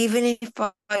even if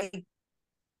I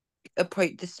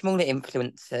approach the smaller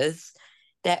influencers,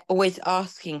 they're always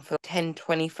asking for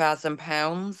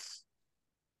 £10,000-20,000.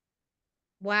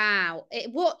 Wow.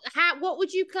 What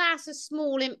would you class a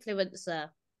small influencer?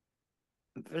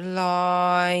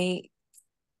 Like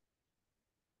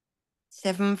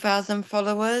 7,000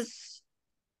 followers.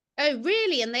 Oh,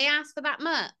 really? And they ask for that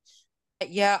much?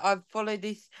 Yeah, I've followed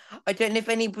this. I don't know if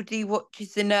anybody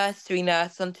watches the nursery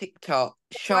nurse on TikTok,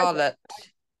 Charlotte.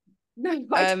 No,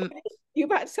 you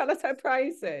about to tell us her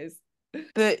prices.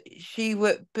 But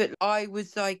I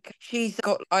was like, she's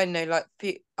got, I know, like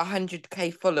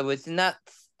 100k followers, and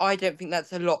I don't think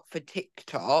that's a lot for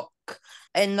TikTok.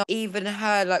 And even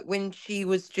her, like when she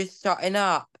was just starting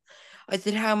up, I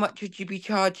said, how much would you be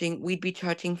charging? We'd be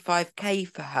charging 5k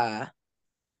for her.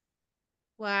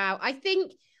 Wow. I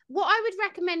think what I would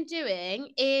recommend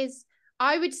doing is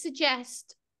I would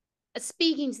suggest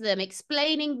speaking to them,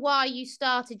 explaining why you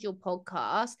started your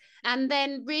podcast, and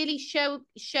then really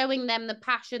showing them the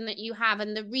passion that you have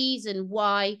and the reason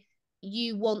why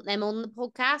you want them on the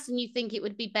podcast and you think it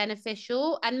would be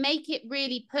beneficial, and make it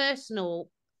really personal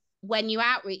when you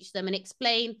outreach them and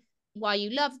explain why you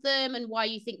love them and why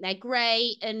you think they're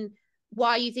great and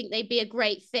why you think they'd be a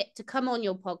great fit to come on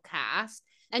your podcast.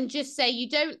 And just say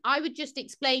I would just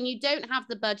explain you don't have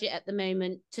the budget at the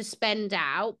moment to spend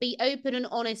out. Be open and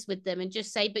honest with them and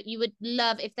just say, but you would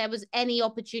love if there was any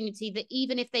opportunity that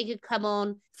even if they could come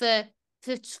on for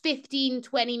 15,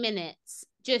 20 minutes,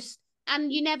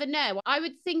 and you never know. I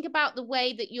would think about the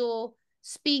way that you're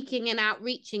speaking and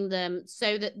outreaching them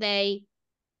so that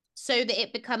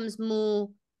it becomes more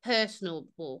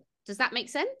personable. Does that make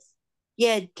sense?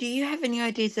 Yeah, do you have any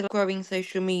ideas of growing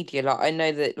social media? Like, I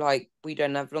know that we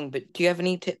don't have long, but do you have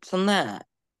any tips on that?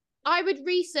 I would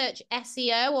research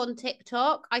SEO on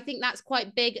TikTok. I think that's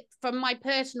quite big from my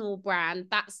personal brand.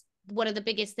 That's one of the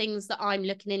biggest things that I'm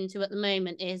looking into at the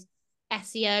moment is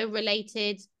SEO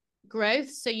related growth.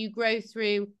 So you grow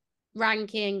through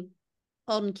ranking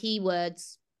on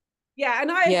keywords. Yeah,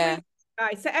 and I agree.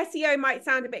 So SEO might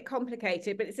sound a bit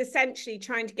complicated, but it's essentially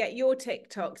trying to get your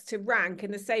TikToks to rank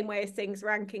in the same way as things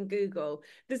rank in Google.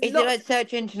 Is it like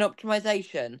search engine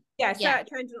optimization? Yeah, search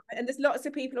engine, and there's lots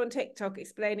of people on TikTok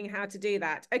explaining how to do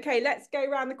that. Okay, let's go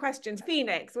around the questions.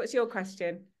 Phoenix, what's your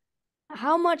question?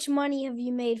 How much money have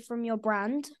you made from your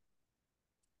brand?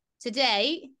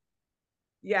 Today?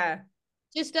 Yeah.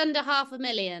 Just under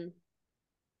 500,000.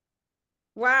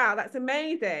 Wow, that's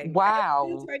amazing.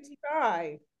 Wow.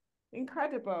 25.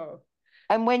 Incredible.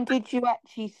 And when did you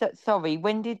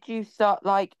start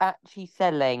actually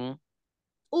selling?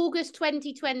 August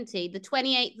 2020. The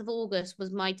 28th of August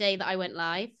was my day that I went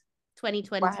live.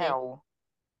 2020. Wow.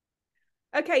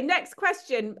 Okay, next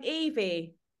question.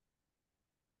 Evie.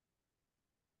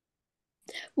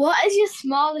 What is your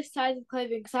smallest size of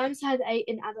clothing? Because I'm size 8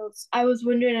 in adults. I was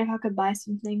wondering if I could buy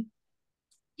something.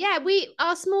 Yeah,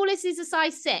 our smallest is a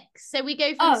size 6. So we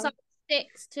go from size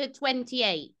 6 to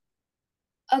 28.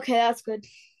 Okay, that's good.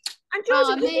 And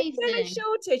Georgia, is there still a amazing.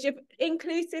 shortage of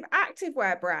inclusive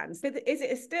activewear brands? Is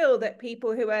it still that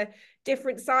people who are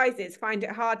different sizes find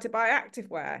it hard to buy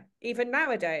activewear, even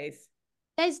nowadays?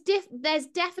 There's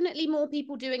definitely more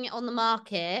people doing it on the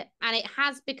market, and it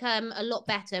has become a lot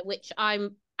better, which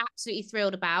I'm absolutely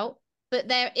thrilled about. But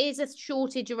there is a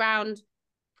shortage around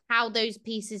how those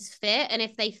pieces fit and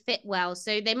if they fit well.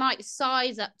 So they might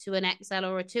size up to an XL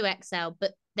or a 2XL,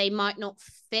 but they might not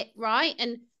fit right.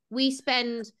 And we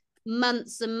spend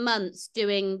months and months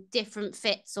doing different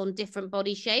fits on different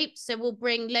body shapes. So we'll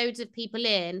bring loads of people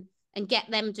in and get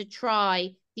them to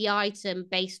try the item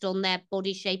based on their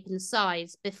body shape and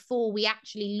size before we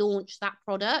actually launch that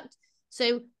product.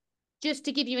 So just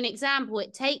to give you an example,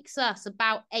 it takes us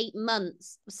about 8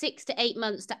 months, 6 to 8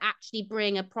 months to actually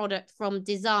bring a product from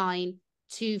design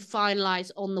to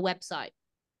finalize on the website.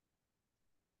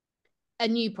 A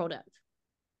new product.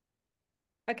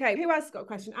 Okay, who else got a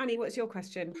question? Annie, what's your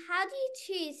question? How do you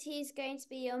choose who's going to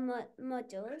be your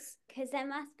models? Because there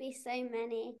must be so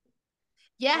many.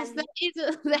 Yes, there is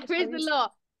a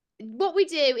lot. What we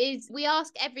do is we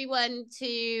ask everyone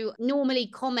to normally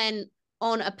comment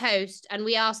on a post, and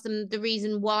we ask them the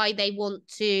reason why they want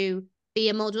to be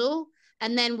a model,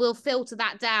 and then we'll filter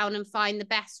that down and find the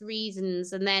best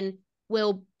reasons, and then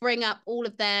we'll bring up all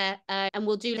of their and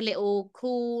we'll do a little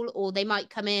call, or they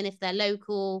might come in if they're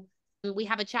local, and we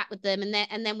have a chat with them,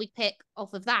 and then we pick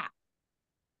off of that.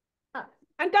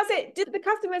 And did the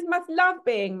customers must love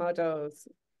being models?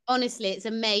 Honestly, it's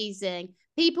amazing.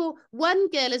 One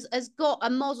girl has got a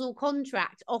model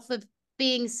contract off of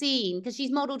being seen because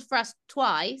she's modeled for us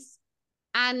twice,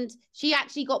 and she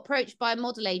actually got approached by a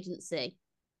model agency.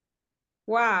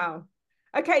 Wow.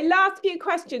 Okay, last few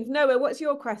questions. Noah, what's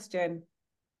your question?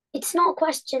 It's not a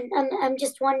question. I'm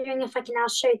just wondering if I can now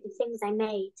show the things I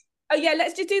made. Oh yeah,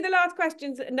 let's just do the last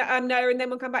questions, Noah, and then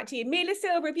we'll come back to you. Mila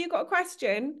Silver, have you got a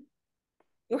question?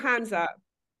 Your hand's up.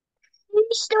 You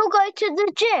still go to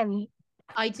the gym?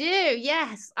 I do,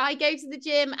 yes. I go to the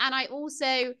gym, and I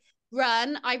also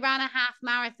run. I ran a half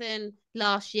marathon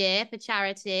last year for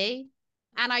charity,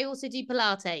 and I also do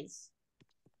Pilates.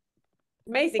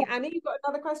 Amazing. Annie, you got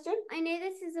another question? I know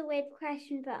this is a weird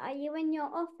question, but are you in your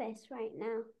office right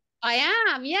now? I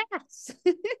am, yes.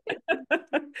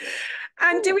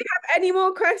 And do we have any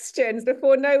more questions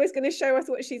before Noah's going to show us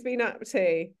what she's been up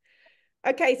to?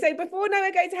 Okay, so before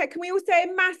Noah goes ahead, can we all say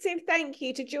a massive thank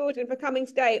you to Jordan for coming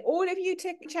today? All of you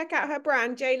check out her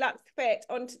brand, J Lux Fit,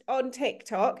 on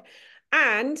TikTok,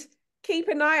 and keep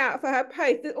an eye out for her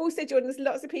post. Also, Jordan, there's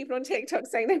lots of people on TikTok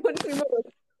saying they want to be models.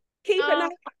 Keep an eye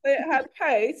out for her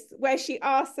posts where she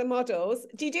asks the models.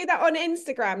 Do you do that on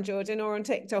Instagram, Jordan, or on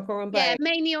TikTok, or on both? Yeah,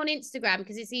 mainly on Instagram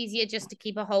because it's easier just to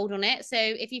keep a hold on it. So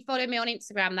if you follow me on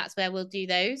Instagram, that's where we'll do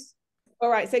those. All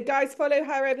right, so guys, follow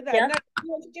her over there. Yeah. No, you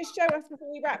want to just show us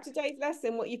before we wrap today's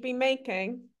lesson what you've been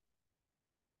making?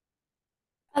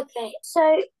 Okay,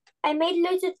 so I made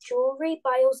loads of jewelry,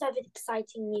 but I also have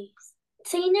exciting news.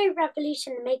 So you know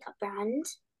Revolution, the makeup brand?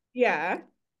 Yeah.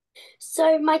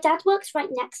 So my dad works right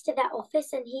next to that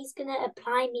office, and he's gonna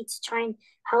apply me to try and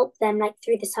help them like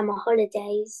through the summer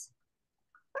holidays.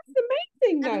 That's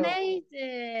amazing, Noah.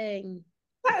 Amazing.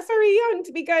 That's very young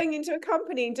to be going into a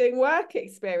company and doing work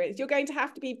experience. You're going to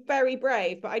have to be very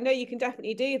brave, but I know you can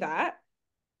definitely do that.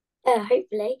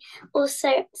 Hopefully.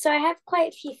 Also, so I have quite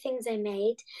a few things I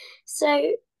made.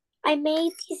 So I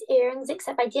made these earrings,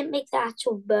 except I didn't make the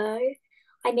actual bow.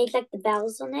 I made like the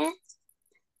bells on it.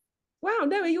 Wow,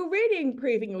 Noah, you're really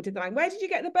improving your design. Where did you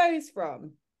get the bows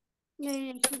from? No,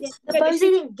 the bows, I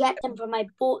didn't get them from, I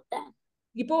bought them.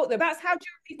 You bought them. That's how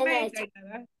jewelry's And made,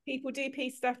 Noah. People do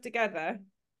piece stuff together.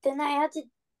 Then I added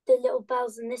the little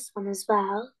bells in this one as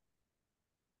well.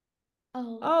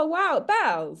 Oh, wow,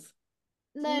 bells.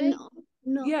 No,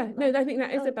 Yeah, no, I think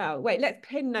that is a bell. Wait, let's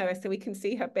pin Noah so we can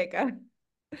see her bigger.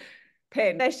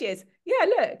 Pin. There she is. Yeah,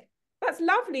 look. That's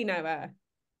lovely, Noah.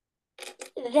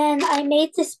 Then I made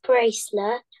this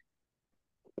bracelet.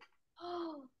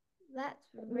 Oh, that's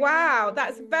really Wow,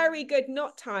 that's nice. very good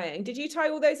knot tying. Did you tie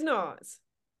all those knots?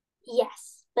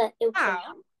 Yes, but it was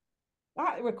Wow.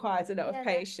 That requires a lot of Yeah,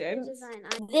 that's patience. good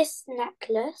design. this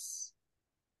necklace.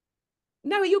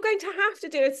 No, you're going to have to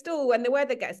do a stall when the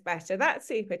weather gets better. That's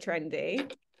super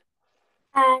trendy.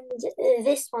 And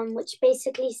this one, which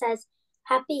basically says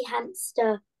Happy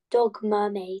Hamster Dog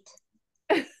Mermaid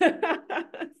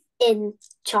in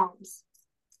charms.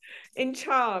 In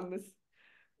charms.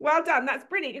 Well done. That's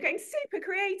brilliant. You're getting super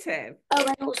creative. Oh,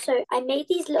 and also I made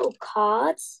these little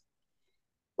cards,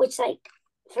 which like,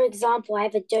 for example, I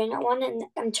have a donut one, and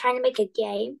I'm trying to make a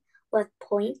game worth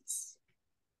points.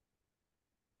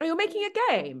 Oh, you're making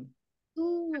a game?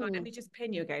 Hang on, let me just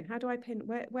pin you again. How do I pin?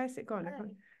 Where's it gone?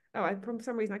 For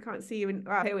some reason I can't see you.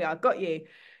 Oh, here we are. Got you.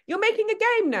 You're making a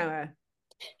game, Noah.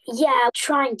 Yeah,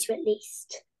 trying to at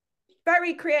least.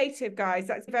 Very creative, guys.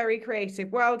 That's very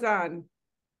creative. Well done.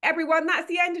 Everyone, that's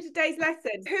the end of today's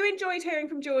lesson. Who enjoyed hearing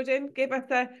from Jordan? Give us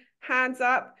a hands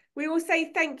up. We will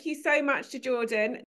say thank you so much to Jordan.